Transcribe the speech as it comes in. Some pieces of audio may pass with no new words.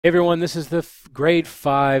Hey everyone, this is the grade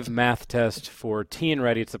 5 math test for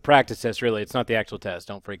TNReady. It's the practice test, really. It's not the actual test.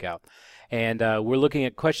 Don't freak out. And we're looking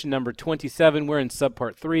at question number 27. We're in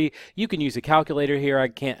subpart 3. You can use a calculator here. I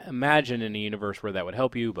can't imagine in a universe where that would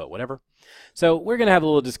help you, but whatever. So we're going to have a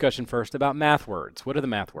little discussion first about math words. What are the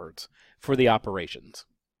math words for the operations?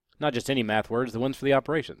 Not just any math words, the ones for the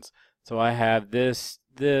operations. So I have this,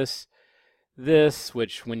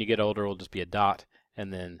 which when you get older will just be a dot,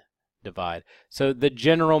 and then divide. So the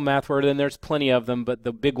general math word, and there's plenty of them, but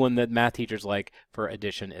the big one that math teachers like for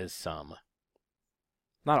addition is sum.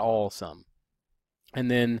 Not all sum. And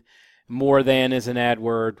then more than is an add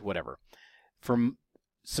word, whatever. For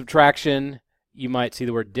subtraction, you might see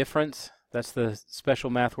the word difference. That's the special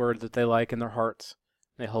math word that they like in their hearts.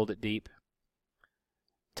 They hold it deep,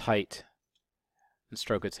 tight, and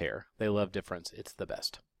stroke its hair. They love difference. It's the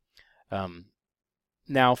best.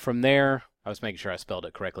 Now from there, I was making sure I spelled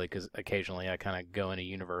it correctly because occasionally I kind of go in a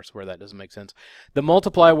universe where that doesn't make sense. The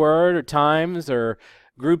multiply word or times or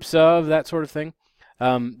groups of, that sort of thing,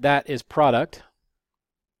 that is product.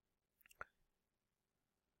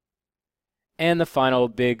 And the final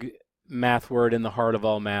big math word in the heart of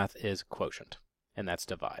all math is quotient, and that's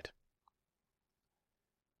divide.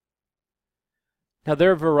 Now, there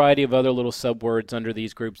are a variety of other little subwords under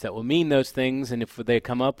these groups that will mean those things, and if they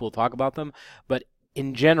come up, we'll talk about them. But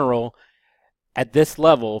in general, at this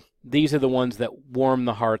level, these are the ones that warm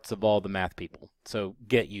the hearts of all the math people. So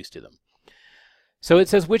get used to them. So it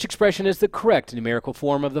says, which expression is the correct numerical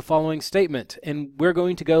form of the following statement? And we're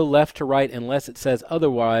going to go left to right unless it says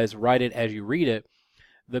otherwise. Write it as you read it.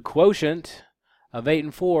 The quotient of 8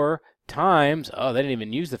 and 4 times, oh, they didn't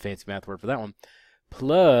even use the fancy math word for that one,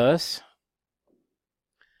 plus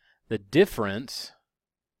the difference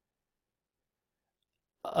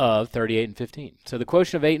of 38 and 15. So the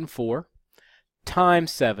quotient of 8 and 4 times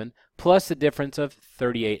 7 plus the difference of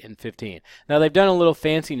 38 and 15. Now they've done a little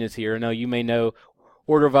fanciness here. Now you may know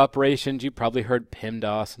order of operations. You probably heard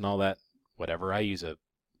PEMDAS and all that. Whatever. I use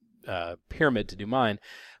a pyramid to do mine.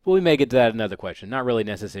 But we may get to that in another question. Not really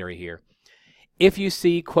necessary here. If you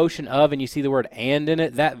see quotient of and you see the word and in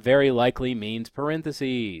it, that very likely means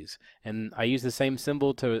parentheses. And I use the same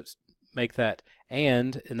symbol to make that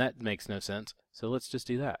and that makes no sense. So let's just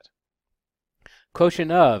do that.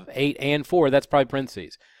 Quotient of 8 and 4, that's probably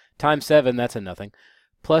parentheses. Times 7, that's a nothing.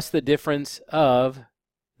 Plus the difference of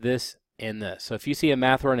this and this. So if you see a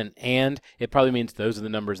math word and, it probably means those are the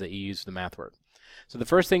numbers that you use for the math word. So the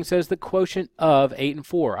first thing says the quotient of 8 and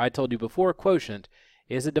 4. I told you before, quotient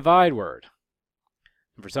is a divide word.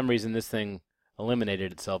 And for some reason, this thing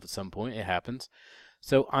eliminated itself at some point. It happens.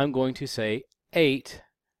 So I'm going to say 8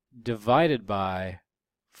 divided by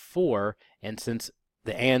 4, and since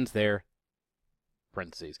the and's there,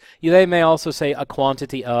 parentheses. They may also say a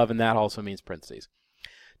quantity of, and that also means parentheses.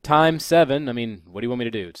 Times 7, I mean, what do you want me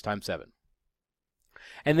to do? It's times 7.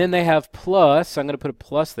 And then they have plus, I'm going to put a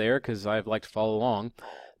plus there because I like to follow along.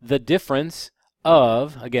 The difference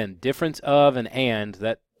of, again, difference of and,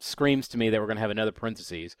 that screams to me that we're going to have another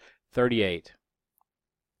parentheses, 38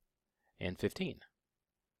 and 15.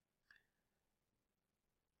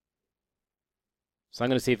 So I'm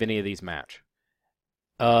going to see if any of these match.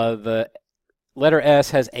 The letter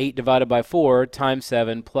S has 8 divided by 4 times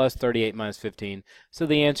 7 plus 38 minus 15. So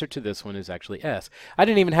the answer to this one is actually S. I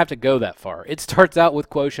didn't even have to go that far. It starts out with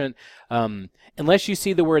quotient. Unless you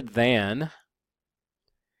see the word than,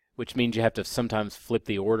 which means you have to sometimes flip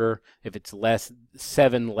the order. If it's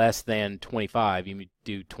 7 less than 25, you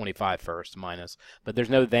do 25 first minus. But there's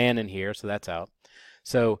no than in here, so that's out.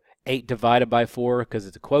 So 8 divided by 4, because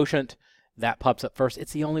it's a quotient, that pops up first.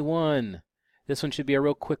 It's the only one. This one should be a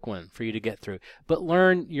real quick one for you to get through. But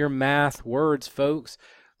learn your math words, folks.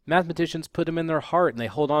 Mathematicians put them in their heart, and they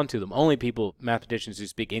hold on to them. Only mathematicians who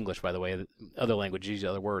speak English, by the way. Other languages use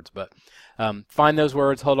other words. But find those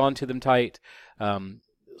words, hold on to them tight.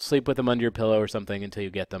 Sleep with them under your pillow or something until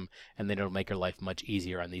you get them, and then it'll make your life much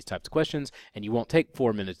easier on these types of questions. And you won't take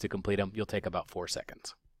 4 minutes to complete them. You'll take about 4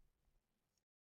 seconds.